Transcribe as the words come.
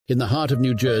In the heart of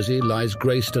New Jersey lies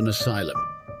Greystone Asylum,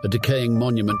 a decaying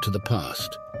monument to the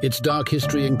past. Its dark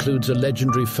history includes a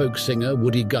legendary folk singer,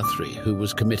 Woody Guthrie, who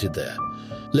was committed there.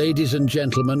 Ladies and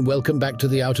gentlemen, welcome back to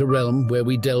the Outer Realm, where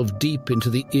we delve deep into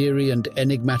the eerie and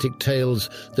enigmatic tales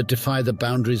that defy the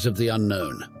boundaries of the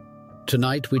unknown.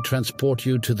 Tonight, we transport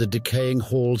you to the decaying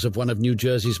halls of one of New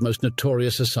Jersey's most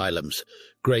notorious asylums,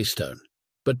 Greystone.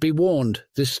 But be warned,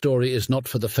 this story is not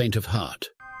for the faint of heart.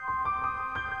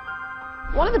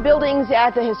 One of the buildings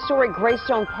at the historic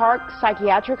Greystone Park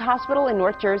Psychiatric Hospital in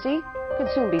North Jersey could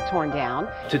soon be torn down.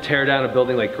 To tear down a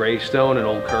building like Greystone, an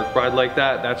old Kirkbride like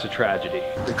that, that's a tragedy.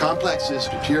 The complex's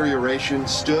deterioration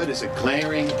stood as a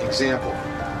glaring example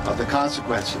of the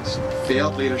consequences of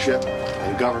failed leadership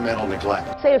and governmental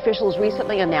neglect. State officials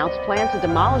recently announced plans to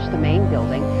demolish the main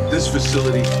building. This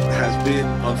facility has been,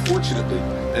 unfortunately,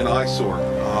 an eyesore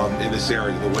in this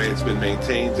area, the way it's been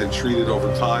maintained and treated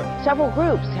over time. Several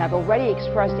groups have already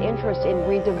expressed interest in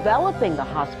redeveloping the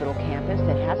hospital campus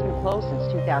that has been closed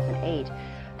since 2008.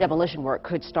 Demolition work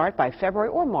could start by February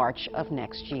or March of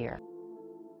next year.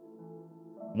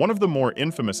 One of the more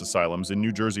infamous asylums in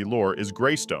New Jersey lore is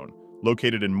Greystone,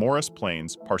 located in Morris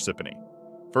Plains, Parsippany.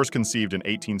 First conceived in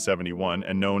 1871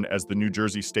 and known as the New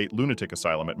Jersey State Lunatic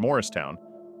Asylum at Morristown,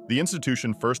 the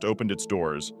institution first opened its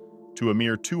doors to a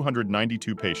mere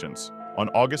 292 patients on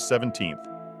August 17,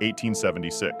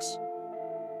 1876.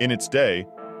 In its day,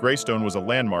 Greystone was a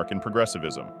landmark in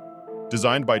progressivism.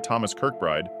 Designed by Thomas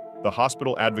Kirkbride, the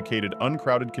hospital advocated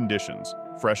uncrowded conditions,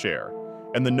 fresh air,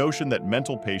 and the notion that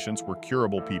mental patients were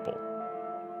curable people.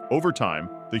 Over time,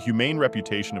 the humane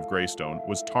reputation of Greystone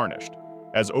was tarnished,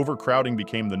 as overcrowding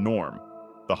became the norm.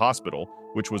 The hospital,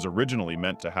 which was originally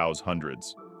meant to house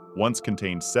hundreds, once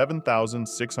contained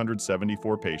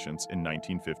 7,674 patients in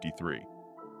 1953.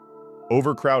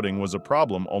 Overcrowding was a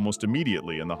problem almost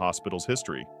immediately in the hospital's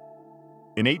history.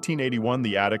 In 1881,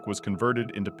 the attic was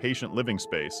converted into patient living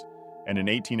space, and in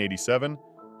 1887,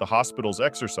 the hospital's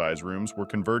exercise rooms were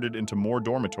converted into more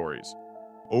dormitories.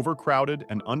 Overcrowded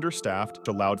and understaffed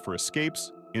allowed for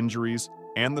escapes, injuries,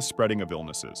 and the spreading of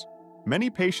illnesses. Many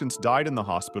patients died in the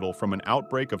hospital from an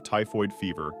outbreak of typhoid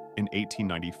fever in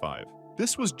 1895.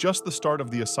 This was just the start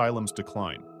of the asylum's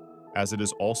decline, as it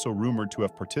is also rumored to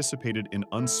have participated in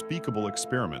unspeakable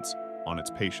experiments on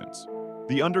its patients.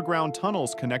 The underground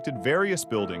tunnels connected various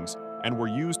buildings and were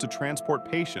used to transport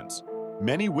patients.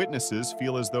 Many witnesses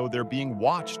feel as though they're being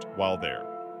watched while there,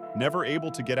 never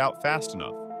able to get out fast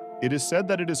enough. It is said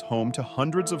that it is home to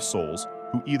hundreds of souls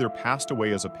who either passed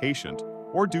away as a patient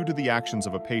or due to the actions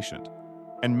of a patient,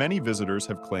 and many visitors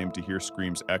have claimed to hear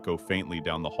screams echo faintly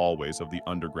down the hallways of the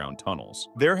underground tunnels.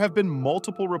 There have been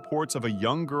multiple reports of a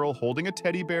young girl holding a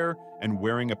teddy bear and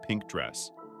wearing a pink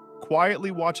dress, quietly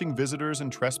watching visitors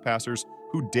and trespassers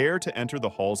who dare to enter the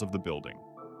halls of the building.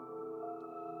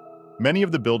 Many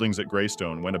of the buildings at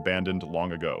Greystone went abandoned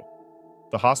long ago.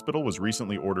 The hospital was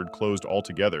recently ordered closed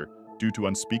altogether due to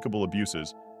unspeakable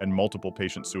abuses and multiple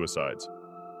patient suicides.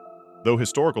 Though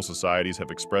historical societies have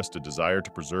expressed a desire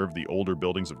to preserve the older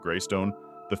buildings of Greystone,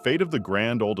 the fate of the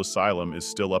grand old asylum is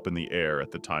still up in the air at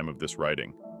the time of this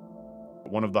writing.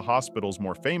 One of the hospital's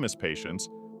more famous patients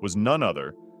was none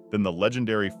other than the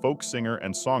legendary folk singer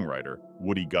and songwriter,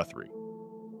 Woody Guthrie.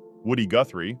 Woody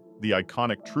Guthrie, the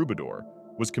iconic troubadour,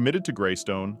 was committed to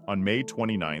Greystone on May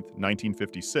 29,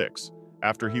 1956,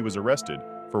 after he was arrested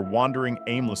for wandering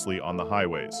aimlessly on the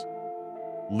highways.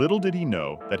 Little did he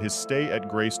know that his stay at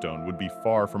Greystone would be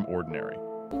far from ordinary.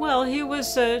 Well, he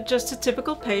was just a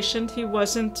typical patient. He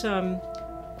wasn't,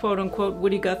 quote-unquote,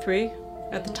 Woody Guthrie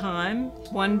at the time.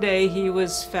 One day he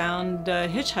was found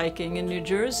hitchhiking in New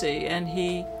Jersey, and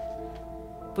he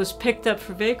was picked up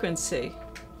for vagrancy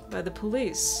by the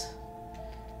police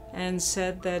and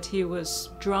said that he was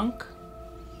drunk,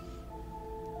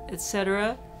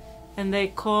 etc. And they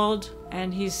called,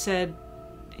 and he said,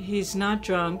 he's not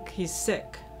drunk, he's sick.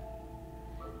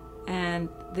 And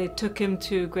they took him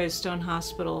to Greystone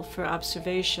Hospital for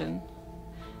observation.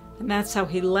 And that's how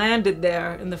he landed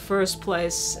there in the first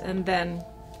place, and then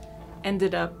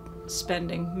ended up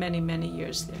spending many, many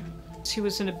years there. He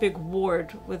was in a big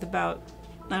ward with about,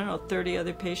 30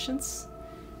 other patients.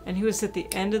 And he was at the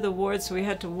end of the ward, so we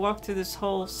had to walk through this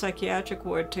whole psychiatric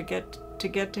ward to get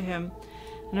to him.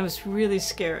 And it was really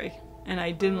scary. And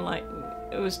I didn't like,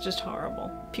 it was just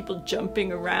horrible. People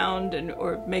jumping around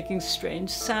or making strange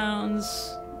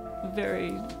sounds.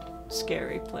 Very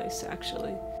scary place,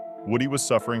 actually. Woody was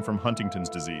suffering from Huntington's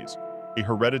disease, a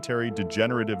hereditary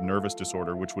degenerative nervous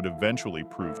disorder which would eventually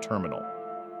prove terminal.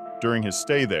 During his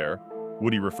stay there,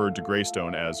 Woody referred to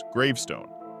Greystone as Gravestone.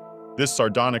 This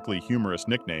sardonically humorous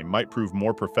nickname might prove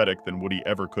more prophetic than Woody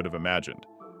ever could have imagined.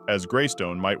 as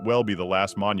Greystone might well be the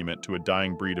last monument to a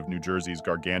dying breed of New Jersey's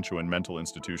gargantuan mental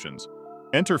institutions.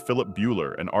 Enter Philip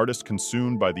Buehler, an artist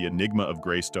consumed by the enigma of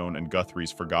Greystone and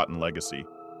Guthrie's forgotten legacy.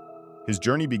 His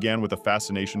journey began with a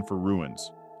fascination for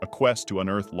ruins, a quest to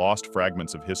unearth lost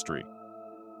fragments of history.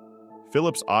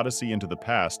 Philip's odyssey into the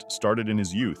past started in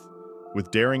his youth,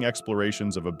 with daring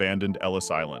explorations of abandoned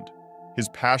Ellis Island. His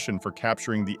passion for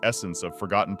capturing the essence of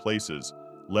forgotten places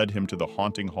led him to the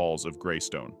haunting halls of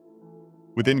Greystone.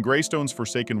 Within Greystone's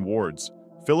forsaken wards,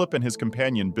 Philip and his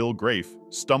companion Bill Grafe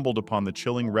stumbled upon the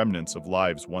chilling remnants of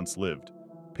lives once lived.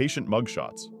 Patient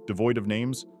mugshots, devoid of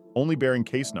names, only bearing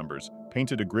case numbers,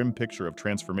 painted a grim picture of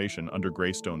transformation under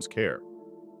Greystone's care.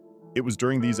 It was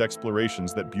during these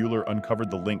explorations that Buehler uncovered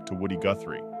the link to Woody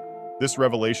Guthrie. This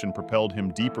revelation propelled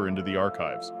him deeper into the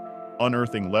archives,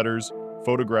 unearthing letters,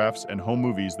 photographs, and home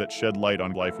movies that shed light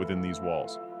on life within these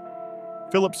walls.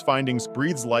 Philip's findings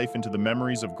breathes life into the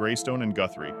memories of Greystone and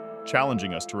Guthrie,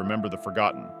 challenging us to remember the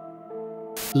forgotten.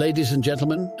 Ladies and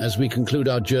gentlemen, as we conclude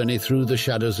our journey through the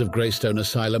shadows of Greystone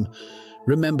Asylum,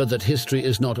 remember that history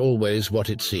is not always what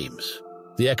it seems.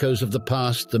 The echoes of the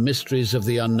past, the mysteries of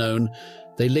the unknown,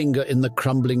 they linger in the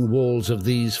crumbling walls of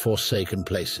these forsaken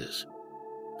places.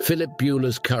 Philip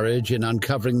Buehler's courage in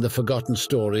uncovering the forgotten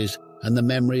stories and the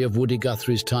memory of Woody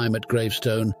Guthrie's time at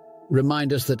Greystone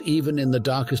remind us that even in the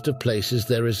darkest of places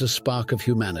there is a spark of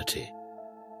humanity.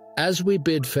 As we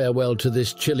bid farewell to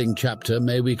this chilling chapter,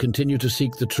 may we continue to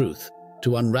seek the truth,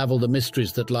 to unravel the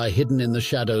mysteries that lie hidden in the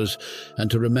shadows,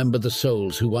 and to remember the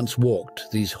souls who once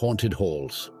walked these haunted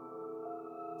halls.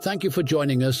 Thank you for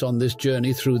joining us on this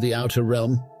journey through the outer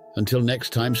realm. Until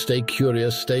next time, stay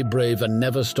curious, stay brave, and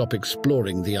never stop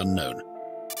exploring the unknown.